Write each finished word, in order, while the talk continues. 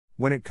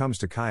When it comes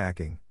to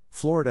kayaking,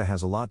 Florida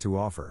has a lot to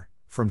offer,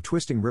 from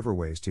twisting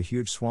riverways to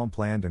huge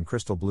swampland and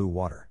crystal blue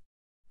water.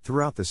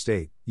 Throughout the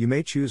state, you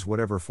may choose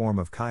whatever form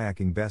of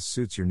kayaking best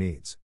suits your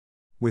needs.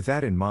 With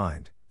that in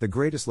mind, the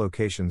greatest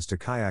locations to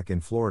kayak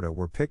in Florida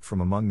were picked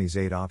from among these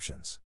 8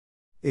 options.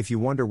 If you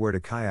wonder where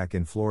to kayak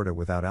in Florida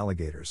without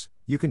alligators,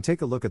 you can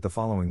take a look at the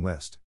following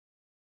list.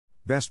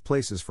 Best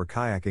places for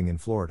kayaking in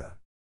Florida.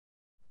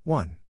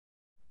 1.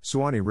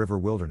 Suwannee River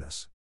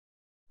Wilderness.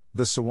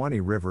 The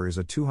Suwannee River is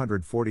a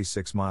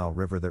 246-mile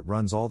river that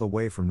runs all the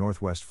way from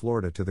northwest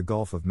Florida to the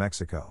Gulf of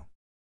Mexico.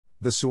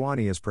 The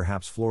Suwannee is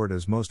perhaps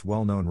Florida's most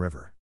well-known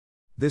river.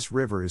 This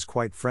river is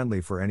quite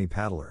friendly for any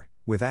paddler,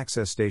 with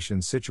access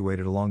stations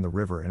situated along the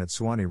river and at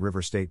Suwannee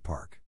River State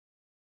Park.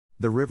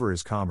 The river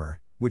is calmer,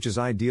 which is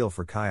ideal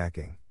for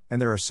kayaking,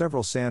 and there are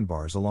several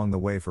sandbars along the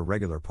way for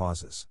regular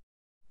pauses.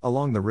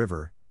 Along the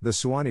river, the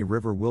Suwannee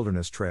River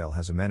Wilderness Trail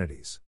has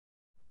amenities.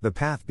 The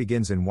path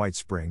begins in White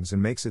Springs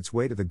and makes its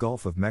way to the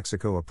Gulf of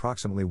Mexico,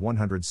 approximately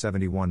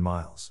 171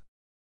 miles.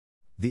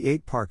 The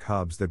 8 park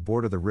hubs that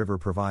border the river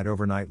provide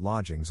overnight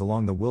lodgings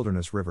along the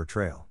Wilderness River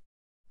Trail.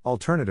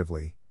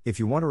 Alternatively, if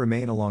you want to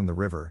remain along the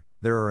river,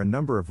 there are a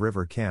number of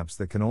river camps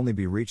that can only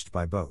be reached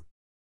by boat.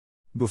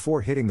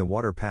 Before hitting the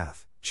water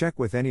path, check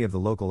with any of the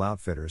local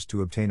outfitters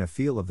to obtain a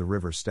feel of the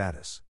river's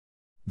status.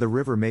 The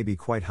river may be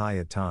quite high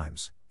at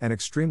times, and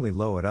extremely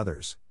low at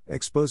others,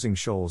 exposing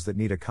shoals that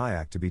need a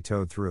kayak to be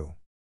towed through.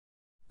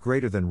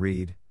 Greater than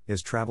read,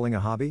 is traveling a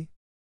hobby?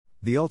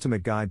 The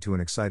ultimate guide to an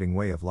exciting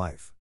way of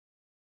life.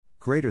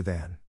 Greater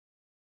than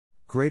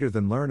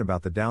learn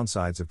about the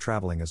downsides of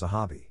traveling as a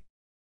hobby.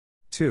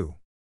 2.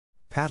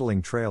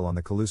 Paddling trail on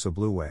the Calusa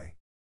Blueway.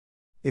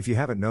 If you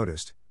haven't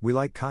noticed, we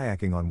like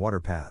kayaking on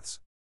water paths.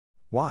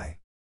 Why?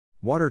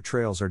 Water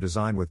trails are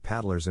designed with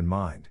paddlers in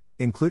mind,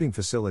 including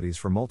facilities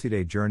for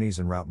multi-day journeys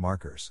and route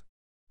markers.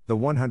 The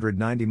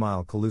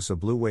 190-mile Calusa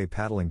Blueway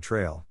paddling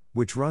trail,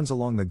 which runs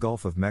along the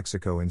Gulf of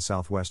Mexico in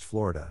southwest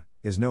Florida,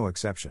 is no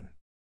exception.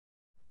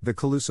 The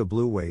Calusa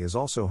Blueway is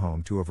also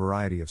home to a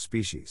variety of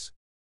species.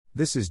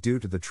 This is due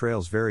to the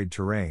trail's varied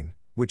terrain,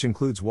 which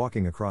includes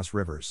walking across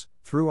rivers,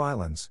 through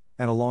islands,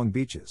 and along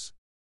beaches.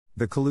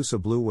 The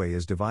Calusa Blueway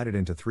is divided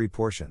into 3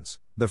 portions,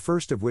 the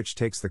first of which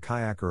takes the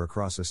kayaker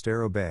across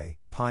Estero Bay,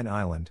 Pine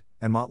Island,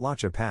 and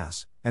Matlacha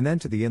Pass, and then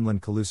to the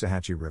inland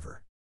Caloosahatchee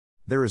River.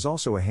 There is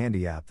also a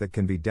handy app that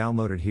can be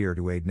downloaded here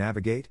to aid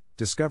navigate,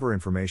 discover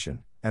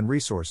information, and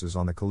resources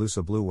on the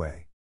Calusa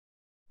Blueway.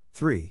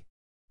 3.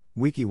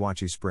 Weeki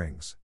Wachee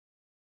Springs.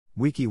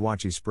 Weeki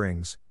Wachee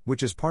Springs,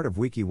 which is part of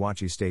Weeki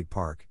Wachee State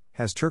Park,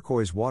 has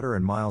turquoise water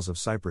and miles of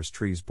cypress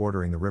trees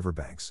bordering the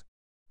riverbanks.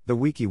 The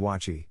Weeki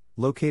Wachee,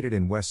 located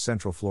in west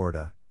central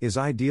Florida, is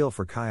ideal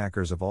for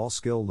kayakers of all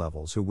skill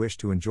levels who wish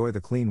to enjoy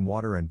the clean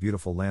water and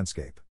beautiful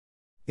landscape.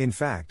 In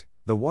fact,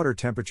 the water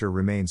temperature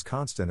remains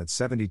constant at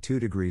 72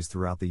 degrees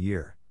throughout the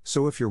year,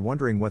 so if you're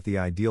wondering what the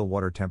ideal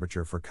water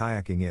temperature for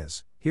kayaking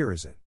is, here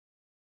is it.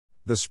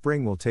 The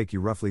spring will take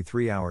you roughly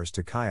 3 hours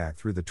to kayak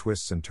through the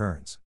twists and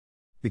turns.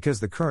 Because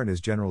the current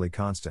is generally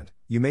constant,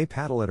 you may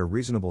paddle at a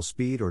reasonable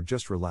speed or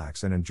just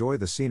relax and enjoy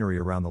the scenery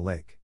around the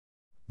lake.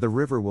 The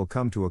river will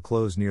come to a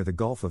close near the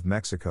Gulf of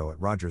Mexico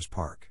at Rogers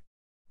Park.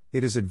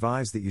 It is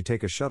advised that you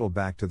take a shuttle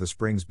back to the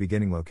spring's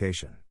beginning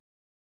location.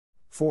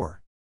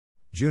 4.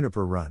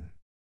 Juniper Run.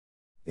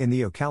 In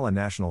the Ocala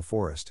National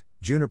Forest,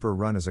 Juniper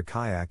Run is a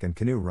kayak and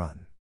canoe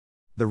run.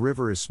 The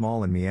river is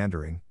small and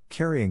meandering,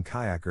 carrying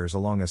kayakers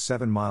along a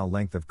 7-mile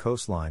length of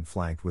coastline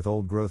flanked with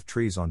old-growth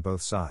trees on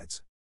both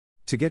sides.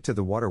 To get to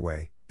the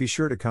waterway, be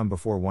sure to come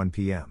before 1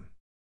 p.m.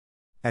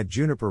 At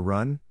Juniper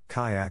Run,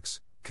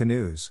 kayaks,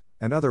 canoes,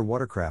 and other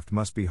watercraft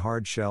must be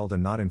hard-shelled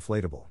and not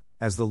inflatable,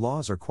 as the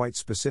laws are quite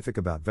specific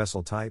about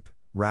vessel type,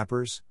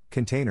 wrappers,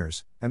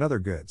 containers, and other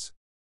goods.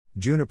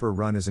 Juniper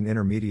Run is an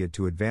intermediate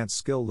to advanced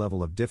skill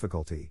level of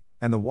difficulty,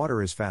 and the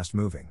water is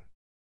fast-moving.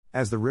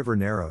 As the river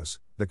narrows,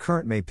 the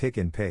current may pick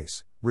in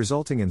pace,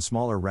 resulting in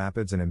smaller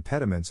rapids and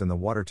impediments in the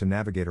water to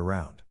navigate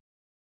around.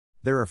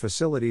 There are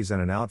facilities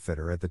and an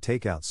outfitter at the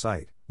takeout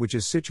site, which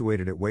is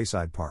situated at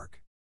Wayside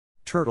Park.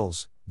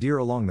 Turtles, deer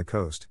along the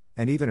coast,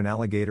 and even an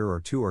alligator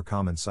or 2 are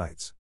common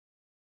sights.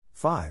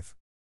 5.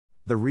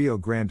 The Rio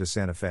Grande de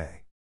Santa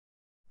Fe.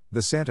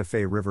 The Santa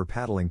Fe River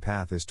paddling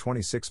path is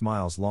 26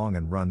 miles long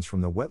and runs from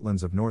the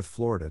wetlands of North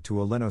Florida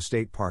to Oleno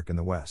State Park in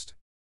the west.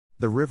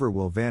 The river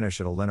will vanish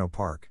at Oleno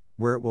Park,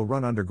 where it will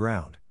run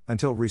underground,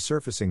 until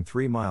resurfacing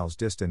 3 miles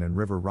distant in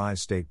River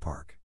Rise State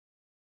Park.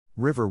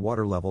 River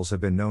water levels have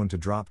been known to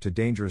drop to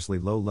dangerously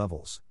low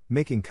levels,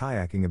 making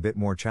kayaking a bit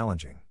more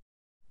challenging.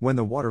 When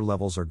the water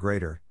levels are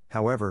greater,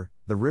 however,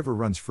 the river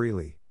runs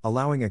freely,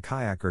 allowing a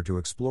kayaker to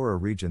explore a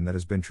region that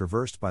has been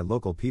traversed by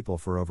local people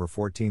for over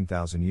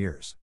 14,000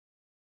 years.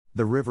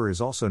 The river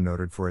is also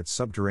noted for its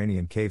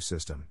subterranean cave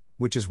system,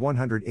 which is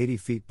 180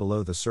 feet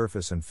below the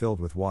surface and filled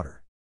with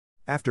water.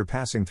 After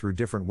passing through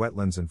different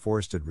wetlands and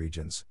forested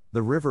regions,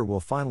 the river will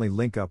finally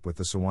link up with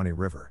the Suwannee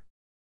River.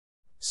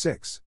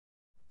 6.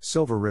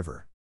 Silver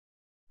River.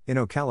 In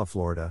Ocala,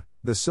 Florida,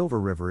 the Silver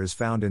River is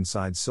found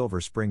inside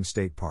Silver Spring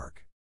State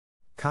Park.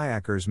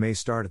 Kayakers may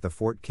start at the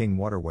Fort King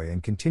waterway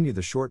and continue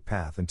the short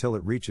path until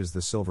it reaches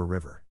the Silver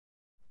River.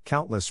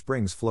 Countless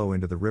springs flow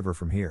into the river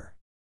from here.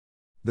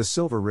 The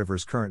Silver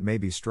River's current may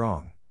be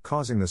strong,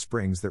 causing the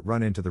springs that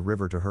run into the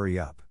river to hurry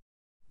up.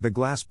 The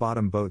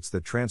glass-bottom boats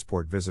that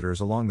transport visitors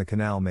along the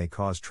canal may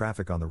cause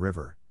traffic on the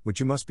river,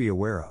 which you must be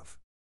aware of.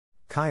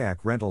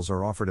 Kayak rentals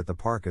are offered at the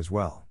park as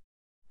well.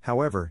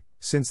 However,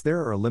 since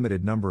there are a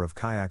limited number of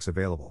kayaks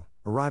available,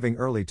 arriving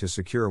early to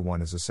secure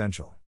one is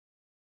essential.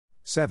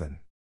 7.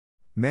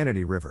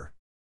 Manatee River.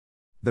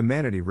 The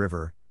Manatee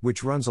River,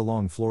 which runs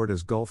along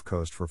Florida's Gulf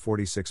Coast for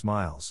 46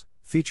 miles,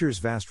 features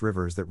vast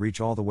rivers that reach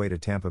all the way to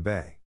Tampa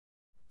Bay.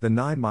 The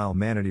 9-mile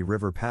Manatee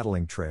River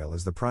paddling trail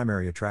is the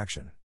primary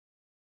attraction.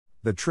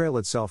 The trail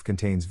itself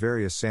contains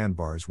various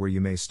sandbars where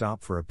you may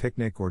stop for a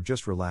picnic or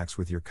just relax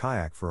with your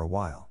kayak for a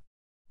while.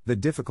 The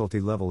difficulty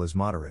level is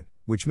moderate,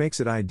 which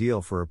makes it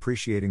ideal for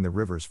appreciating the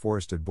river's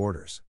forested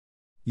borders.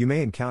 You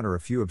may encounter a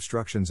few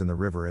obstructions in the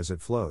river as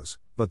it flows,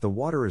 but the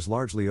water is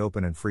largely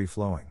open and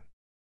free-flowing.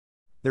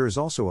 There is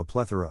also a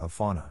plethora of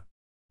fauna.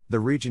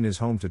 The region is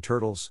home to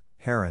turtles,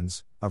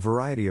 herons, a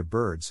variety of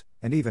birds,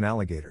 and even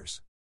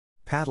alligators.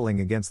 Paddling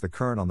against the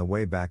current on the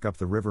way back up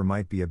the river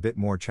might be a bit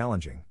more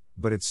challenging,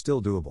 but it's still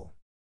doable.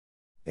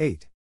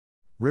 8.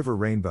 River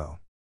Rainbow.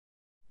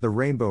 The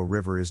Rainbow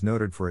River is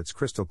noted for its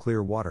crystal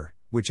clear water,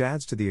 which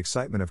adds to the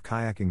excitement of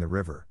kayaking the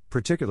river,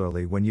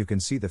 particularly when you can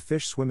see the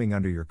fish swimming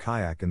under your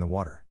kayak in the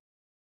water.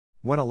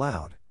 When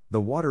allowed, the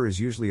water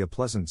is usually a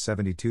pleasant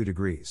 72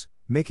 degrees,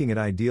 making it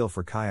ideal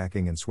for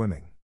kayaking and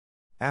swimming.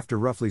 After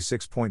roughly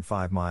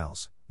 6.5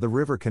 miles, the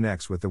river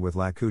connects with the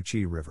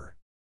Withlacoochee River.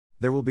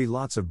 There will be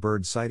lots of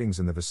bird sightings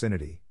in the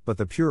vicinity, but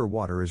the pure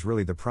water is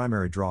really the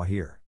primary draw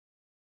here.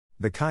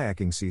 The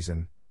kayaking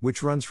season,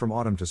 which runs from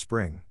autumn to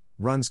spring,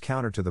 runs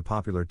counter to the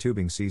popular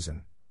tubing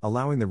season,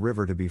 allowing the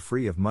river to be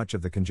free of much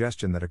of the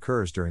congestion that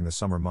occurs during the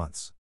summer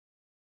months.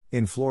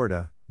 In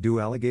Florida, do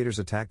alligators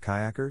attack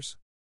kayakers?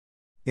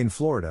 In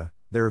Florida,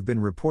 there have been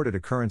reported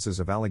occurrences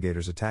of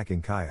alligators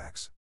attacking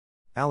kayaks.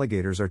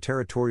 Alligators are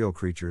territorial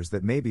creatures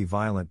that may be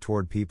violent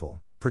toward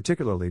people,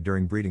 particularly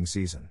during breeding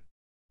season.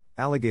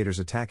 Alligators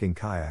attacking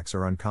kayaks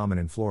are uncommon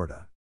in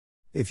Florida.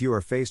 If you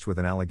are faced with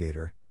an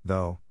alligator,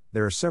 though,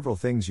 there are several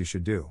things you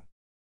should do.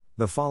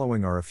 The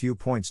following are a few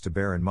points to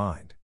bear in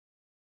mind.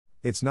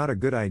 It's not a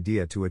good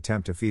idea to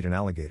attempt to feed an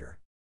alligator.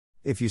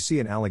 If you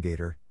see an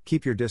alligator,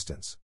 keep your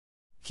distance.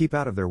 Keep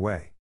out of their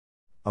way.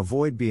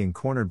 Avoid being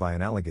cornered by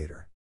an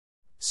alligator.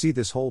 See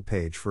this whole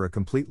page for a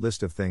complete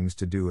list of things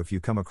to do if you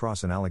come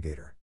across an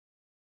alligator.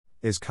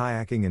 Is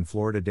kayaking in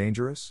Florida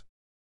dangerous?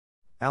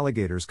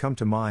 Alligators come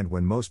to mind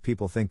when most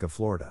people think of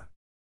Florida.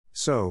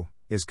 So,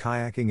 is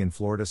kayaking in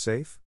Florida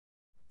safe?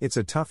 It's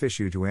a tough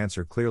issue to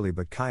answer clearly,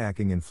 but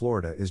kayaking in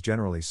Florida is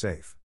generally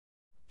safe.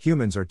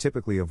 Humans are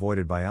typically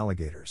avoided by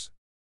alligators.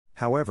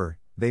 However,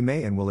 they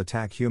may and will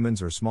attack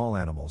humans or small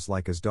animals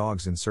like as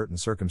dogs in certain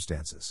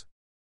circumstances.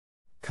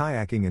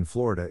 Kayaking in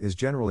Florida is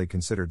generally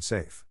considered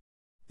safe.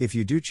 If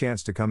you do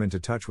chance to come into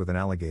touch with an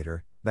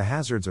alligator, the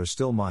hazards are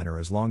still minor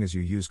as long as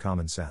you use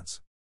common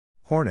sense.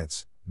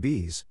 Hornets,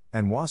 bees,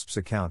 and wasps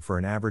account for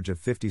an average of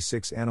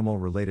 56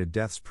 animal-related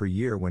deaths per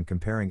year when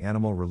comparing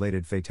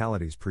animal-related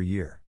fatalities per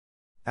year.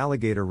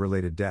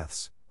 Alligator-related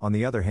deaths, on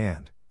the other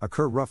hand,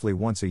 occur roughly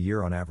once a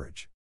year on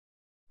average.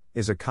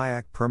 Is a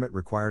kayak permit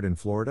required in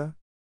Florida?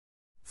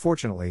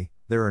 Fortunately,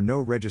 there are no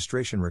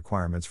registration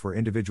requirements for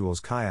individuals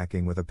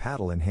kayaking with a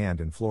paddle in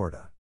hand in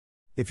Florida.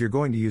 If you're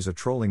going to use a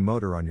trolling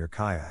motor on your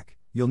kayak,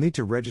 you'll need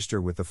to register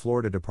with the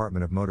Florida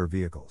Department of Motor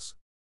Vehicles.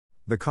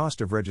 The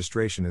cost of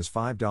registration is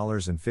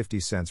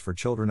 $5.50 for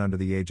children under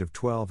the age of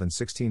 12 and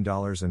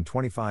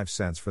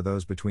 $16.25 for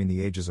those between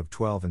the ages of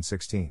 12 and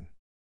 16.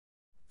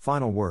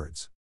 Final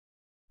words.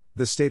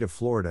 The state of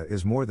Florida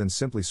is more than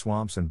simply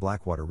swamps and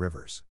blackwater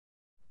rivers.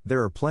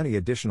 There are plenty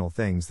additional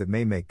things that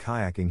may make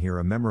kayaking here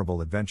a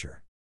memorable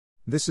adventure.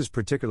 This is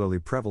particularly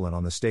prevalent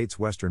on the state's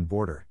western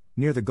border,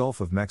 near the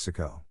Gulf of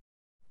Mexico.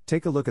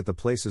 Take a look at the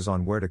places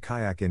on where to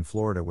kayak in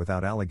Florida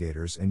without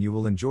alligators and you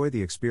will enjoy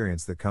the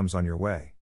experience that comes on your way.